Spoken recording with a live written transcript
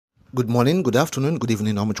Good morning, good afternoon, good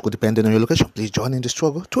evening, how much could depending on your location. Please join in the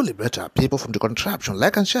struggle to liberate our people from the contraption.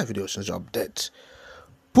 Like and share videos since updates.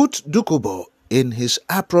 Put Dukubo in his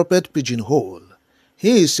appropriate pigeonhole.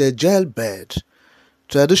 He is a jailbird,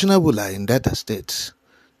 traditional ruler in Delta State.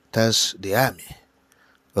 That's the army.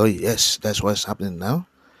 Oh yes, that's what's happening now.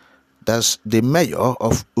 That's the mayor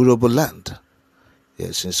of Uroboland.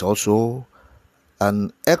 Yes, he's also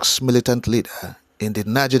an ex-militant leader in the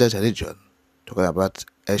Niger Delta region. Talking about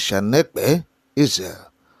Eshanekbe Israel,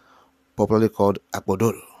 popularly called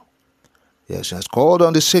Akpodoro. Yes, he has called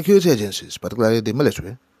on the security agencies, particularly the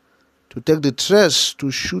military, to take the threats to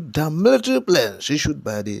shoot down military planes issued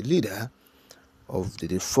by the leader of the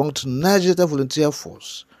defunct Niger Volunteer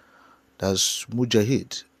Force, that's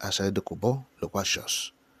Mujahid Asari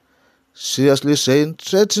Lokwashos, seriously saying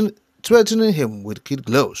threatening him with kid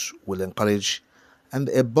gloves will encourage and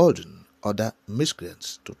embolden other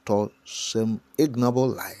miscreants to toe same ignoble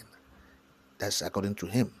line. That's according to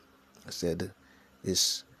him. He said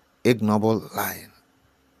it's ignoble line.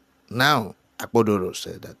 Now, Akpodoro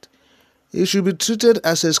said that he should be treated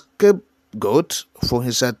as a scapegoat for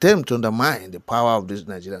his attempt to undermine the power of this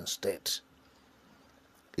Nigerian state.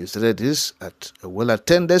 He said this at a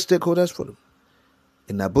well-attended stakeholders forum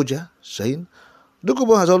in Abuja, saying,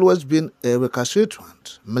 Dukubo has always been a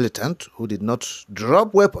recalcitrant militant who did not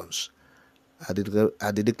drop weapons at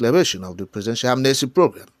the declaration of the presidential amnesty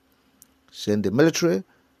program, saying the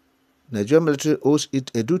Nigerian military owes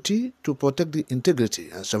it a duty to protect the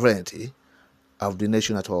integrity and sovereignty of the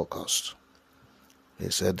nation at all costs.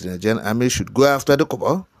 He said the Nigerian army should go after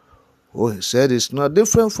Dukubo, who he said is not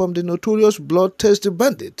different from the notorious bloodthirsty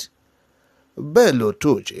bandit Bello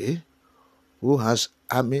Toji, who has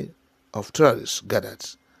army of terrorists gathered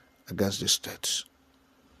against the state.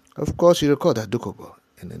 Of course, he recorded that Dukubo,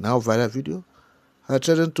 in a now viral video, had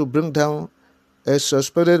threatened to bring down a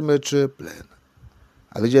suspended military plane,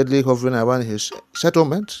 allegedly hovering around his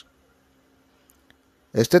settlement.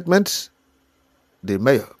 A statement the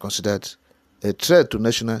mayor considered a threat to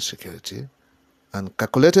national security and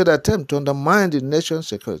calculated attempt to undermine the nation's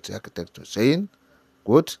security architecture, saying,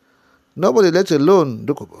 quote, nobody, let alone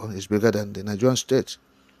Dukubo, is bigger than the Nigerian state,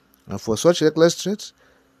 and for such reckless threats,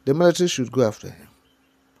 the military should go after him.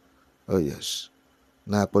 Oh yes.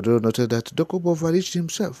 Now Akpodoro noted that Dukubo overreached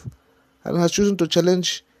himself and has chosen to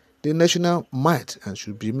challenge the national might and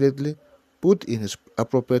should be immediately put in his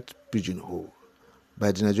appropriate pigeonhole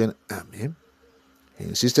by the Nigerian army. He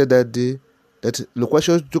insisted that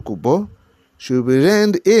Lokwashos Dukubo should be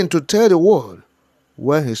reined in to tell the world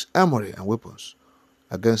where his armory and weapons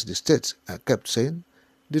against the state are kept, saying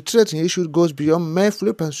the threat he issued goes beyond mere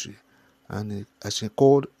flippancy, and as he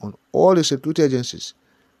called on all the security agencies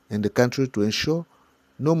in the country to ensure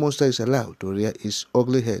no monster is allowed to rear its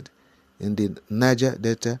ugly head in the Niger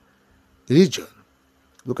Delta region.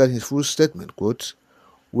 Look at his full statement, quote,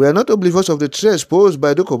 we are not oblivious of the threats posed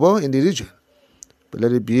by Dukubo in the region, but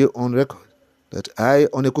let it be on record that I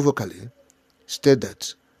unequivocally state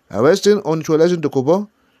that arresting or neutralizing Dukubo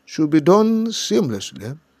should be done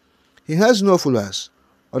seamlessly. He has no followers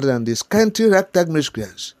other than the scanty ragtag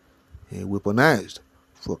miscreants he weaponized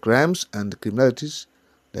for crimes and criminalities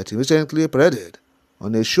that he recently paraded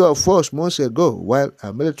on a show of force months ago while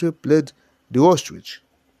our military played the ostrich.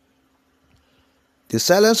 The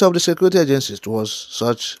silence of the security agencies towards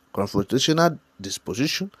such confrontational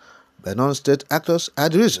disposition by non-state actors are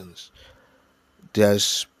the reasons. There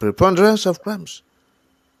is preponderance of crimes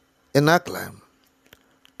in our climb.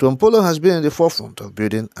 Tompolo has been in the forefront of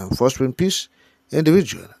building and fostering peace in the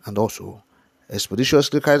region and also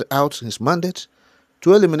expeditiously carried out his mandate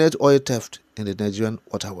to eliminate oil theft in the Nigerian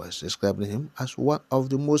waterways, describing him as one of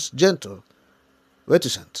the most gentle,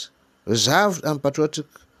 reticent, reserved and patriotic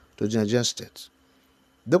to the Nigerian state.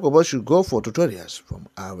 Dukubo should go for tutorials from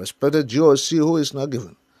our respected GOC who is not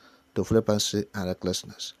given to flippancy and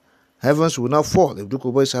recklessness. Heavens will not fall if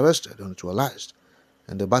Dukubo is arrested or neutralized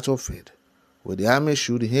in the battlefield, with the army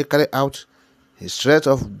should he carry out his threat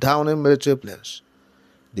of downing military planes.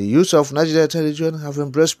 The youth of Niger Delta region have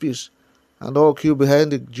embraced peace and all queue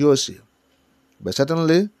behind the GOC. But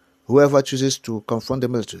certainly, whoever chooses to confront the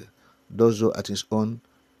military does so at his own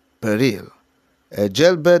peril. A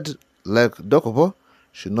jailbird like Dukubo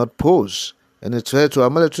should not pose any threat to our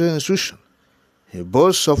military institution. He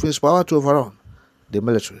boasts of his power to overrun the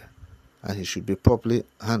military, and he should be properly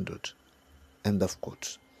handled. End of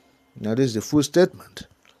quote. Now this is the full statement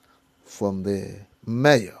from the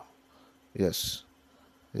mayor. Yes,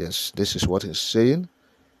 this is what he's saying.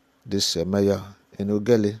 This mayor in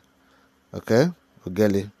Ugeli, okay,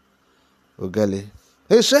 Ugeli.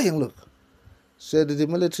 He's saying, look, said the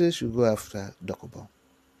military should go after Dukubo.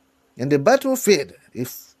 In the battlefield,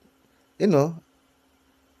 if,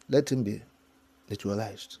 let him be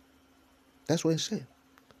neutralized. That's what he's saying.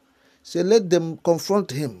 Say, let them confront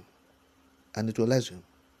him and neutralize him,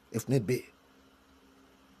 if need be.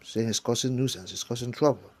 Saying he's causing nuisance, he's causing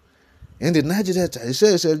trouble. In the Niger Delta, he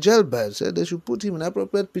says a jailbird said they should put him in an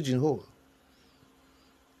appropriate pigeonhole.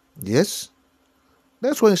 Yes,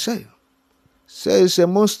 that's what he's saying. Say he's a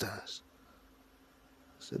monster.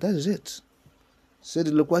 So that is it. Say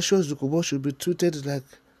the loquacious Dukubo should be treated like,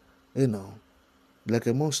 like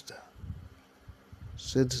a monster.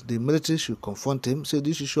 Said the military should confront him. Said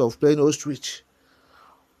this issue of playing ostrich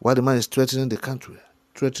while the man is threatening the country,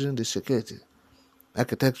 threatening the security,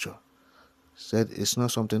 architecture. Said it's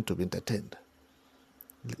not something to be entertained.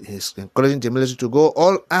 He's encouraging the military to go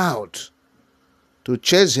all out to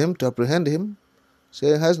chase him, to apprehend him.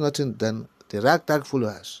 Say he has nothing than the ragtag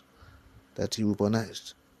followers that he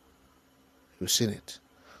weaponized. You've seen it.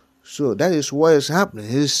 So that is what is happening.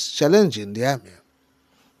 He's challenging the army,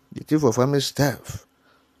 the chief of army staff,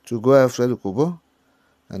 to go after Dukubo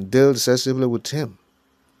and deal decisively with him.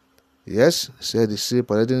 Yes, he said he's still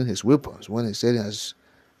parading his weapons when he said he has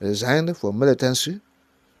resigned from militancy.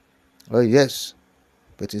 Oh yes,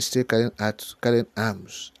 but he's still carrying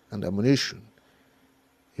arms and ammunition.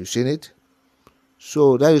 You've seen it?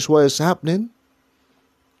 So that is what is happening.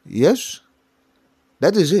 Yes,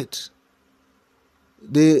 that is it.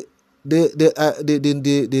 The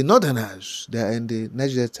northerners, they are in the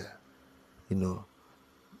Niger Delta,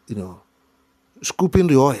 scooping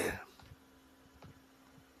the oil.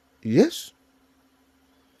 Yes,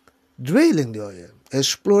 drilling the oil,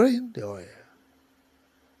 exploring the oil,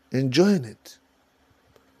 enjoying it.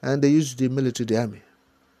 And they use the military, the army,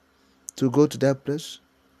 to go to that place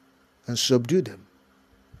and subdue them.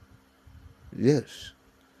 Yes,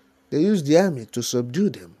 they use the army to subdue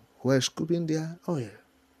them while scooping their oil.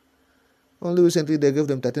 Only recently they gave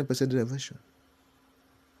them 13% reservation.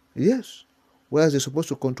 Yes, whereas they're supposed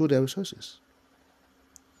to control their resources.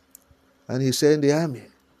 And he's saying the army,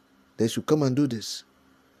 they should come and do this.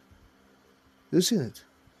 You've seen it.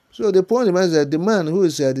 So the point is that the man who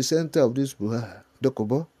is at the center of this Buhari,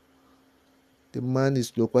 Dukubo, the man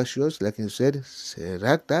is loquacious, like he said, it's a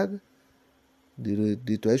ragtag.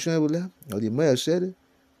 The traditional ruler, or the mayor said,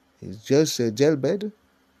 he's just a jailbird.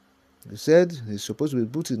 He said he's supposed to be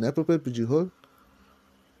put in an appropriate pigeonhole.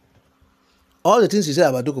 All the things he said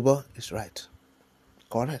about Dukubo is right.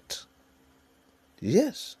 Correct.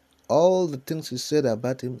 Yes, all the things he said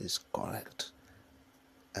about him is correct.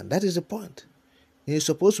 And that is the point. He's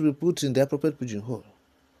supposed to be put in the appropriate pigeonhole.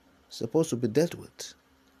 Supposed to be dealt with.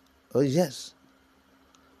 Oh yes.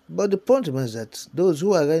 But the point is that those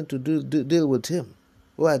who are going to deal with him,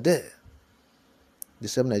 who are there, the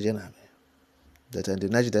same Nigerian army, that are in the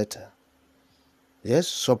Niger Delta, yes,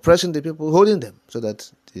 suppressing the people, holding them, so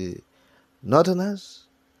that the northerners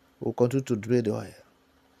will continue to drill the oil.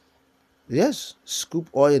 Yes, scoop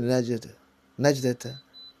oil in the Niger Delta,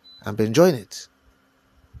 and be enjoying it.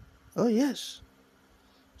 Oh yes.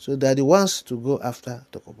 So they are the ones to go after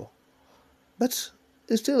Dukubo. But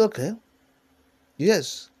it's still okay.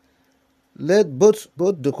 Yes. Let both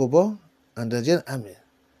Dukubo and the Nigerian army,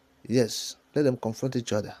 yes, let them confront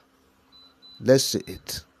each other. Let's see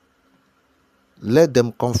it. Let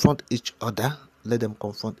them confront each other. Let them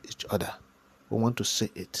confront each other. We want to see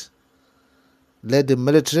it. Let the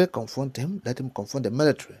military confront him. Let him confront the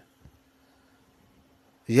military.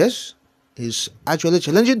 Yes, he's actually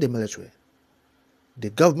challenging the military,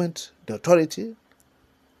 the government, the authority.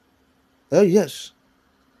 Oh yes.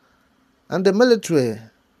 And the military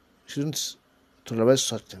shouldn't tolerate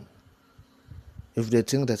such thing if they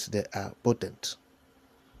think that they are potent.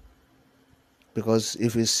 Because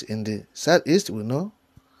if it's in the southeast, we know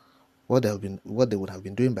what they would have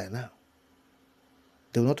been doing by now.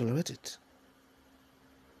 They will not tolerate it.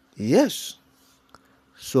 Yes.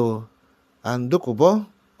 So, and Dukubo,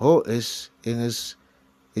 who is in his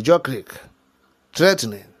Ijo Creek,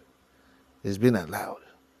 threatening, is being allowed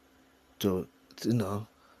to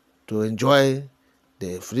enjoy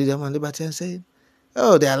the freedom and liberty, and saying,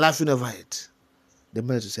 oh, they are laughing over it. The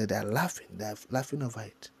military said they are laughing over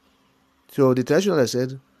it. So the traditional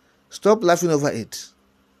said, stop laughing over it.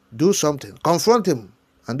 Do something. Confront him.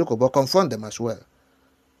 And Dukubo, confront them as well.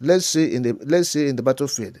 Let's see in the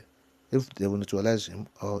battlefield if they will neutralize him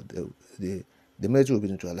or the military will be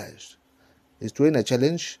neutralized. It's throwing a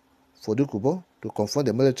challenge for Dukubo to confront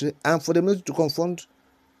the military and for the military to confront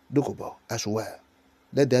Dukubo as well.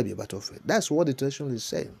 Let there be a battlefield. That's what the tradition is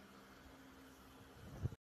saying.